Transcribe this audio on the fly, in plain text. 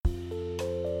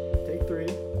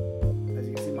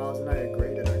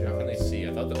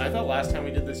I thought last time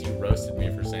we did this, you roasted me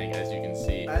for saying, as you can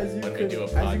see, when we do a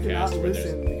podcast. As you cannot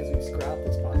listen because we scrapped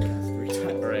this podcast 3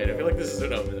 times. Alright, I feel like this is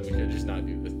an open that we should just not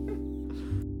do this.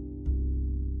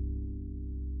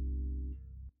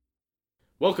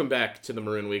 Welcome back to the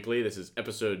Maroon Weekly. This is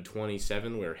episode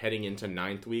 27. We're heading into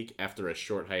 9th week after a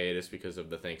short hiatus because of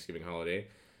the Thanksgiving holiday.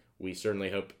 We certainly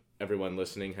hope everyone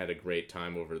listening had a great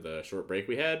time over the short break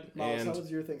we had. Miles, how was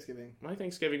your Thanksgiving? My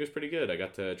Thanksgiving was pretty good. I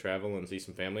got to travel and see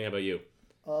some family. How about you?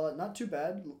 Not too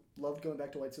bad. Loved going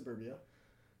back to white suburbia.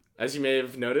 As you may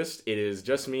have noticed, it is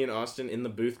just me and Austin in the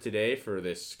booth today for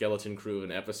this skeleton crew of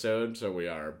an episode. So we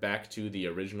are back to the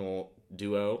original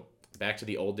duo, back to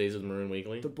the old days of the Maroon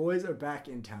Weekly. The boys are back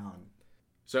in town.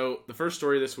 So the first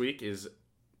story this week is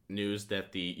news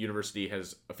that the university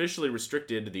has officially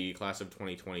restricted the class of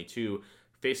 2022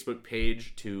 Facebook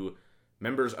page to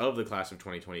members of the class of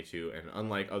 2022, and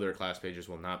unlike other class pages,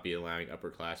 will not be allowing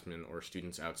upperclassmen or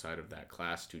students outside of that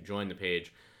class to join the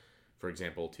page, for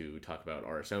example, to talk about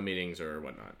RSO meetings or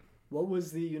whatnot. What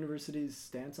was the university's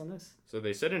stance on this? So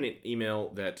they said in an email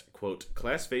that, quote,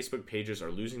 class Facebook pages are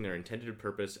losing their intended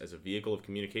purpose as a vehicle of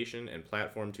communication and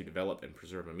platform to develop and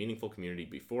preserve a meaningful community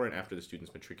before and after the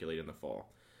students matriculate in the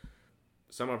fall.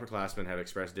 Some upperclassmen have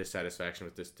expressed dissatisfaction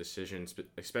with this decision,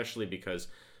 especially because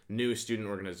new student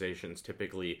organizations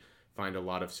typically find a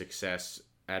lot of success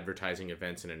advertising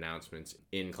events and announcements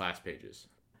in class pages.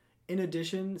 In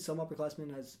addition, some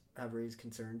upperclassmen have raised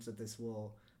concerns that this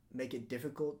will make it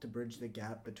difficult to bridge the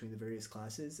gap between the various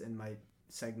classes and might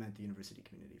segment the university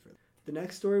community further. The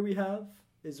next story we have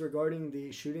is regarding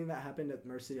the shooting that happened at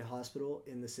Mercy Hospital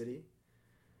in the city.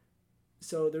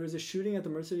 So there was a shooting at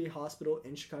the Mercy Hospital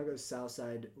in Chicago's South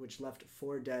Side, which left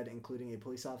 4 dead, including a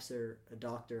police officer, a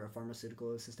doctor, a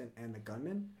pharmaceutical assistant, and the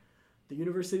gunman. The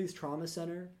university's trauma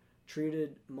center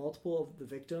treated multiple of the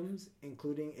victims,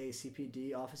 including a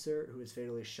CPD officer who was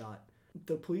fatally shot.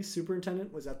 The police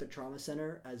superintendent was at the trauma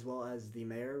center, as well as the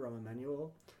mayor, Rahm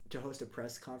Emanuel, to host a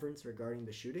press conference regarding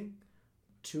the shooting.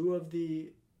 2 of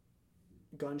the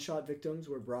gunshot victims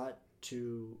were brought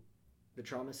to the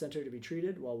trauma center to be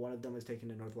treated, while one of them was taken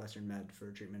to Northwestern Med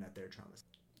for treatment at their trauma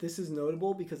center. This is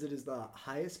notable because it is the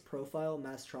highest profile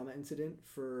mass trauma incident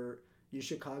for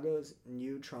UChicago's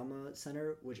new trauma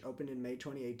center, which opened in May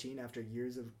 2018 after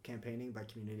years of campaigning by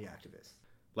community activists.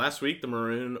 Last week, the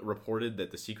Maroon reported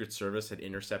that the Secret Service had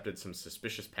intercepted some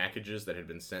suspicious packages that had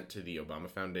been sent to the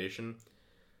Obama Foundation.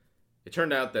 It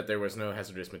turned out that there was no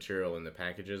hazardous material in the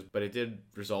packages, but it did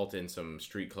result in some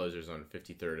street closures on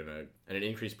 53rd and an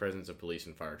increased presence of police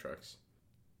and fire trucks.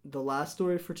 The last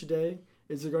story for today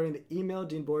is regarding the email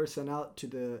Dean Boyer sent out to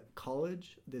the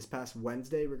college this past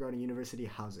Wednesday regarding university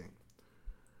housing.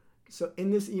 So in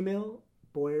this email,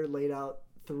 Boyer laid out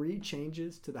 3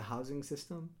 changes to the housing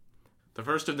system. The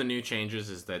first of the new changes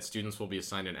is that students will be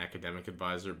assigned an academic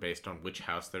advisor based on which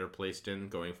house they are placed in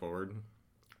going forward.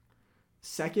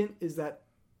 Second is that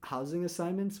housing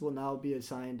assignments will now be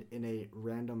assigned in a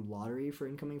random lottery for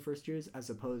incoming first years as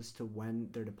opposed to when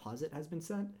their deposit has been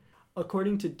sent.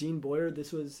 According to Dean Boyer,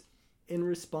 this was in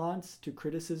response to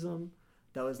criticism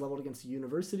that was leveled against the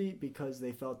university because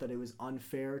they felt that it was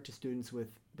unfair to students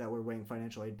that were weighing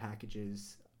financial aid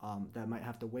packages that might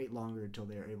have to wait longer until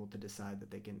they are able to decide that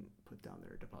they can put down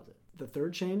their deposit. The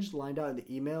third change, lined out in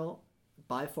the email,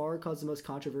 by far caused the most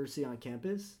controversy on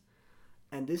campus.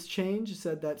 And this change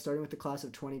said that starting with the class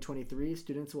of 2023,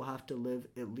 students will have to live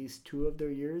at least 2 of their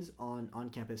years on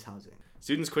on-campus housing.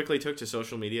 Students quickly took to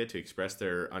social media to express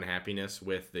their unhappiness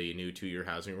with the new 2-year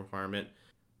housing requirement.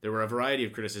 There were a variety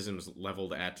of criticisms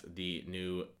leveled at the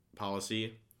new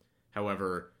policy.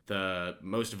 However, the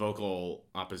most vocal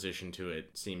opposition to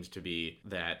it seems to be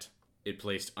that it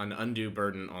placed an undue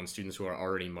burden on students who are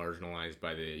already marginalized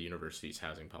by the university's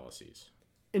housing policies.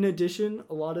 In addition,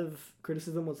 a lot of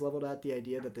criticism was leveled at the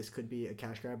idea that this could be a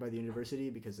cash grab by the university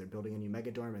because they're building a new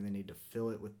megadorm and they need to fill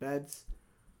it with beds.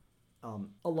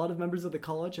 A lot of members of the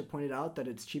college have pointed out that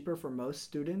it's cheaper for most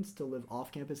students to live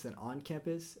off campus than on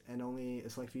campus, and only a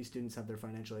select few students have their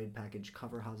financial aid package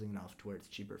cover housing enough to where it's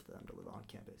cheaper for them to live on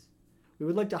campus. We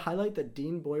would like to highlight that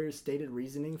Dean Boyer's stated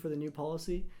reasoning for the new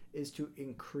policy is to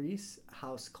increase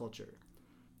house culture.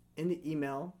 In the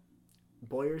email,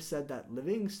 Boyer said that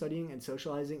living, studying, and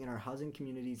socializing in our housing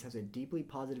communities has a deeply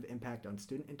positive impact on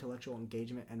student intellectual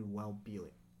engagement and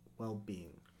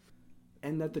well-being,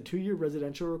 and that the 2-year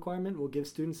residential requirement will give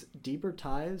students deeper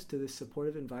ties to this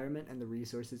supportive environment and the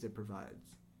resources it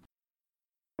provides.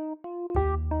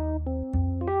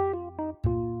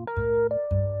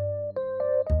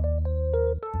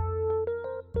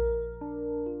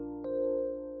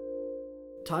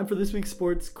 Time for this week's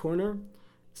Sports Corner.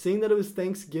 Seeing that it was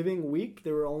Thanksgiving week,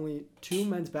 there were only 2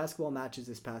 men's basketball matches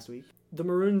this past week. The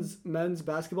Maroons men's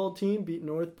basketball team beat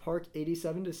North Park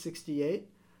 87-68,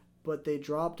 but they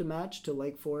dropped a match to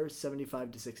Lake Forest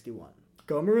 75-61.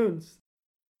 Go Maroons!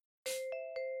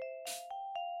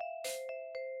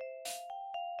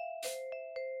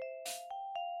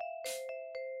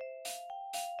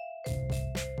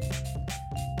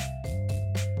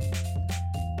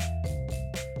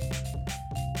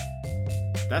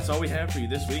 That's all we have for you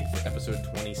this week for episode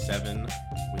 27.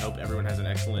 We hope everyone has an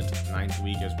excellent 9th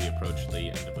week as we approach the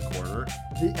end of the quarter.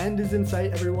 The end is in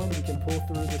sight, everyone. We can pull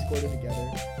through this quarter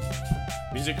together.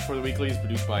 Music for the weekly is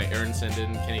produced by Aaron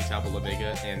Cendan, Kenny Talbott La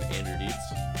Vega, and Andrew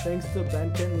Dietz. Thanks to Ben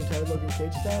Kent and the entire Logan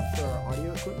Cage staff for our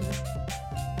audio equipment.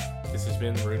 This has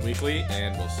been Maroon Weekly,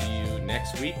 and we'll see you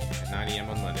next week at 9 a.m.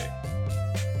 on Monday.